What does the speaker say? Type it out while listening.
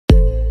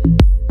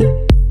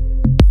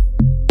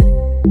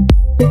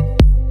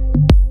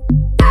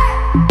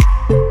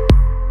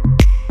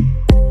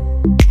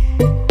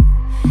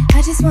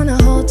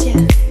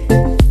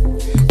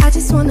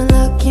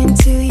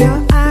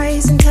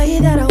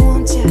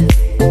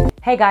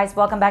Hey guys,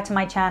 welcome back to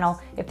my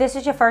channel. If this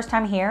is your first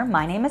time here,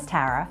 my name is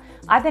Tara.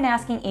 I've been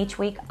asking each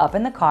week up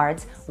in the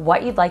cards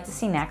what you'd like to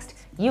see next.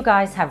 You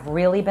guys have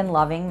really been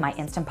loving my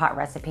Instant Pot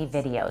recipe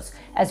videos,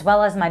 as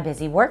well as my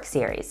busy work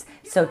series.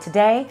 So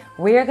today,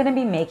 we're gonna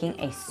be making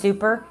a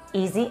super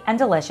easy and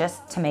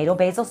delicious tomato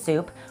basil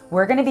soup.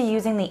 We're gonna be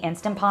using the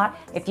Instant Pot.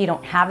 If you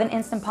don't have an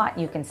Instant Pot,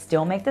 you can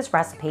still make this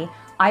recipe.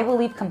 I will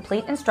leave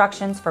complete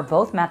instructions for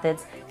both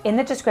methods in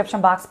the description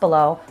box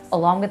below,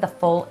 along with the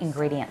full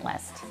ingredient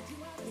list.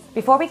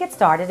 Before we get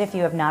started, if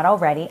you have not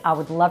already, I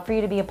would love for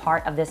you to be a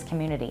part of this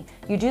community.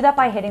 You do that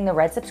by hitting the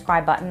red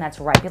subscribe button that's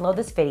right below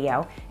this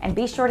video, and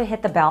be sure to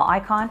hit the bell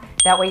icon.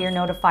 That way you're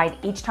notified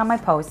each time I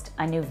post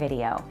a new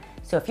video.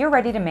 So if you're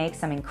ready to make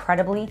some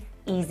incredibly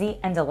easy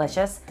and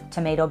delicious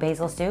tomato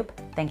basil soup,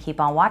 then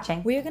keep on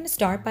watching. We're going to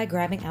start by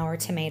grabbing our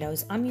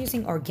tomatoes. I'm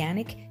using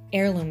organic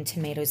heirloom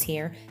tomatoes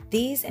here.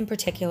 These in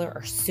particular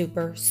are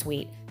super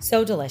sweet,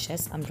 so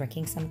delicious. I'm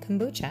drinking some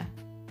kombucha.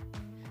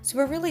 So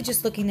we're really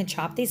just looking to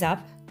chop these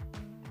up.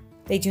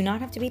 They do not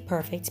have to be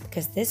perfect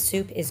because this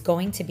soup is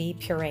going to be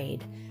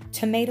pureed.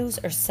 Tomatoes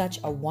are such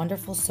a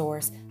wonderful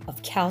source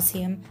of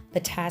calcium,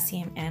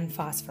 potassium, and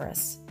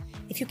phosphorus.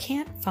 If you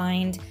can't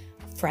find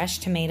fresh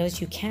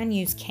tomatoes, you can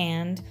use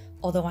canned,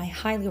 although I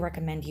highly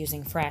recommend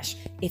using fresh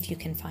if you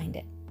can find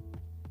it.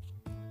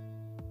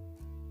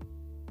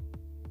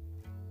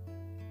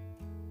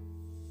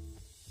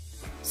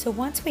 So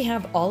once we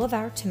have all of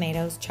our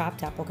tomatoes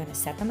chopped up, we're going to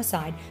set them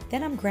aside.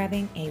 Then I'm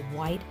grabbing a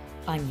white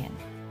onion.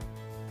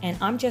 And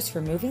I'm just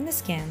removing the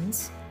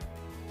skins.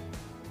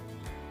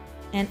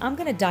 And I'm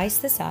going to dice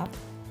this up.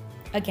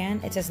 Again,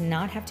 it does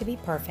not have to be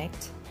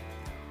perfect.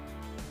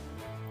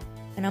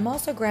 And I'm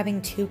also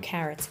grabbing 2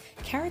 carrots.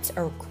 Carrots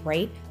are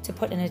great to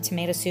put in a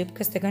tomato soup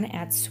because they're going to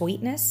add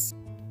sweetness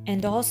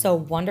and also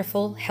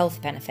wonderful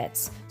health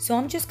benefits. So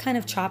I'm just kind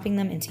of chopping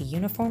them into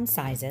uniform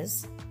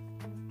sizes.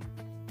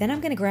 Then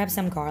I'm going to grab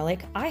some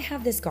garlic. I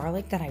have this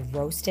garlic that I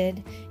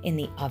roasted in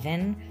the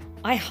oven.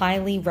 I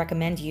highly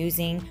recommend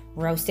using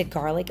roasted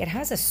garlic. It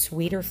has a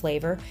sweeter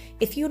flavor.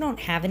 If you don't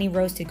have any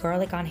roasted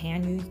garlic on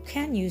hand, you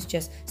can use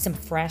just some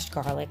fresh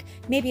garlic,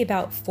 maybe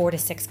about 4 to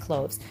 6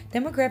 cloves.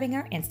 Then we're grabbing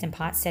our Instant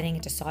Pot, setting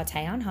it to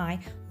saute on high.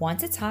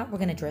 Once it's hot, we're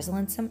going to drizzle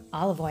in some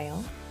olive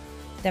oil.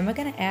 Then we're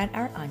going to add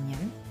our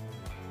onion,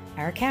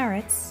 our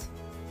carrots,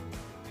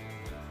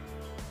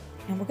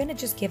 and we're going to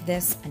just give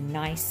this a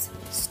nice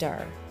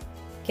stir.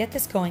 Get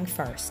this going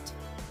first.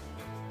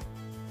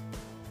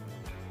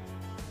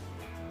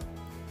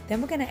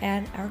 Then we're going to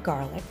add our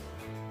garlic.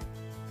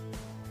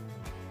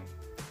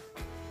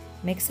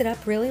 Mix it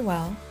up really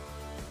well.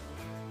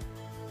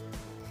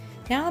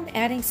 Now I'm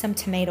adding some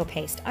tomato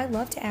paste. I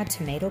love to add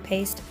tomato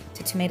paste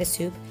to tomato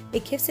soup.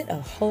 It gives it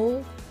a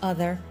whole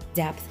other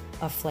depth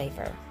of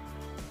flavor.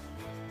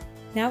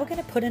 Now we're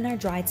going to put in our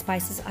dried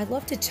spices. I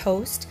love to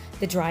toast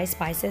the dry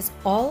spices.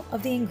 All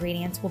of the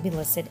ingredients will be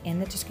listed in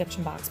the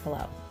description box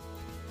below.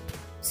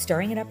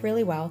 Stirring it up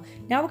really well.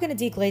 Now we're going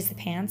to deglaze the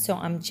pan, so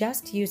I'm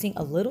just using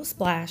a little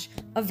splash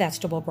of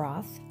vegetable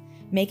broth,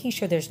 making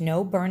sure there's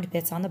no burned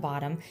bits on the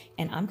bottom,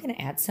 and I'm going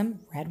to add some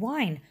red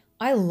wine.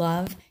 I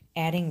love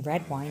adding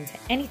red wine to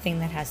anything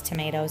that has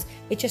tomatoes.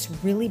 It just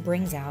really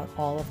brings out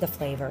all of the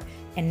flavor.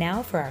 And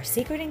now for our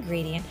secret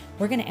ingredient,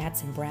 we're going to add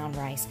some brown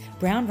rice.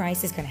 Brown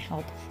rice is going to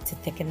help to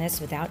thicken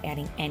this without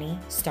adding any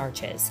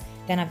starches.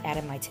 Then I've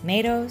added my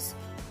tomatoes,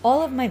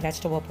 all of my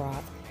vegetable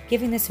broth,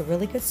 giving this a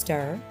really good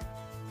stir.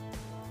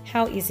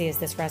 How easy is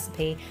this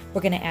recipe?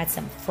 We're going to add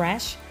some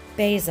fresh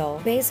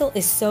basil. Basil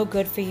is so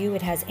good for you.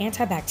 It has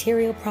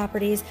antibacterial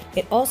properties.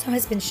 It also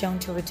has been shown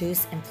to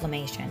reduce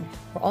inflammation.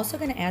 We're also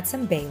going to add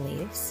some bay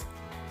leaves.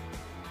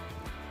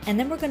 And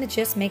then we're going to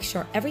just make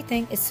sure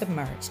everything is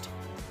submerged.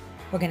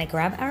 We're going to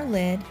grab our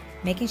lid,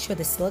 making sure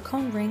the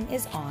silicone ring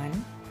is on.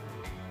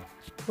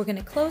 We're going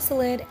to close the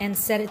lid and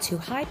set it to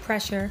high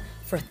pressure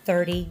for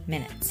 30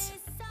 minutes.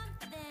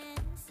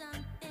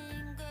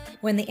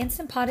 When the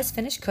Instant Pot is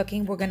finished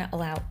cooking, we're going to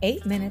allow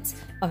 8 minutes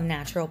of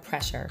natural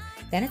pressure.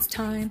 Then it's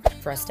time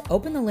for us to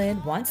open the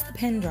lid once the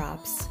pin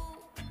drops.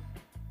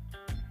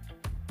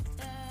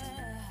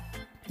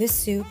 This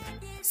soup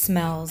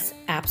smells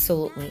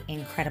absolutely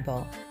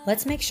incredible.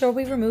 Let's make sure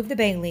we remove the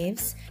bay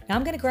leaves. Now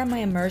I'm going to grab my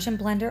immersion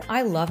blender.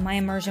 I love my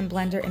immersion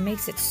blender. It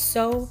makes it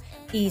so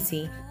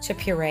easy to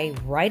puree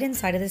right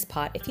inside of this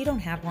pot. If you don't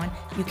have one,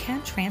 you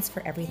can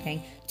transfer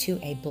everything to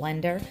a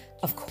blender.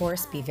 Of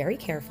course, be very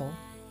careful.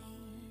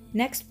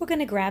 Next, we're going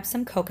to grab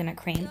some coconut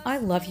cream. I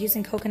love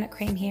using coconut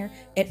cream here.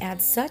 It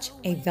adds such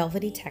a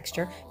velvety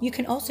texture. You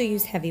can also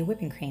use heavy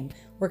whipping cream.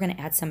 We're going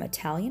to add some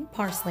Italian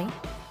parsley.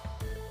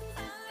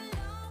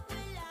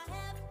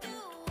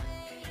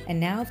 And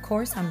now, of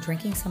course, I'm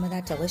drinking some of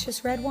that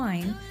delicious red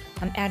wine.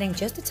 I'm adding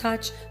just a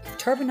touch of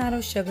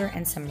turbinado sugar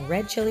and some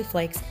red chili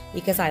flakes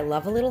because I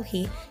love a little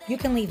heat. You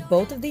can leave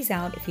both of these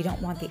out if you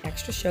don't want the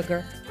extra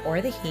sugar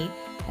or the heat.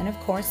 And of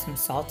course, some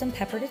salt and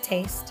pepper to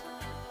taste.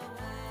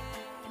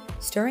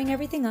 Stirring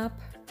everything up.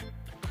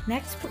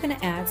 Next, we're going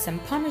to add some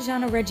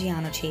Parmigiano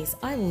Reggiano cheese.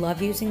 I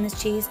love using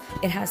this cheese.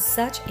 It has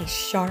such a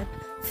sharp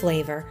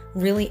flavor,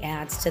 really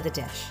adds to the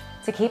dish.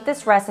 To keep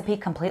this recipe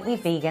completely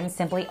vegan,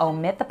 simply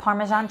omit the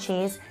Parmesan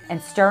cheese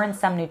and stir in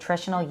some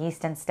nutritional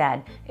yeast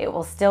instead. It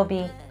will still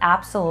be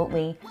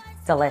absolutely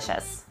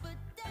delicious.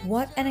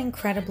 What an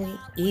incredibly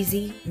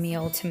easy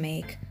meal to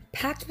make,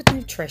 packed with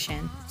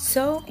nutrition,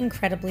 so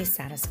incredibly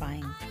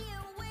satisfying.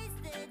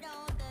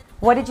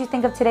 What did you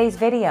think of today's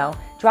video?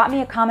 Drop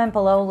me a comment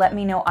below. Let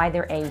me know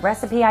either a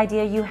recipe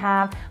idea you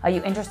have. Are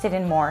you interested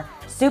in more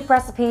soup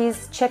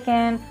recipes,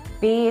 chicken,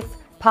 beef,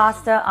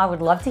 pasta? I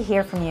would love to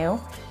hear from you.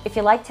 If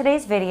you liked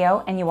today's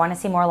video and you want to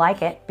see more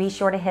like it, be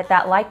sure to hit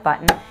that like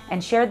button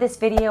and share this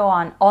video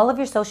on all of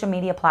your social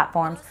media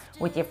platforms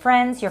with your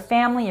friends, your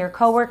family, your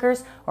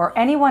coworkers, or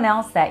anyone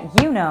else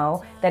that you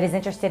know that is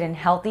interested in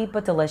healthy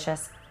but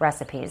delicious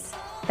recipes.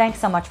 Thanks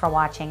so much for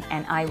watching,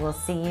 and I will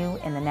see you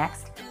in the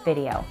next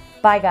video.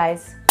 Bye,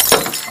 guys.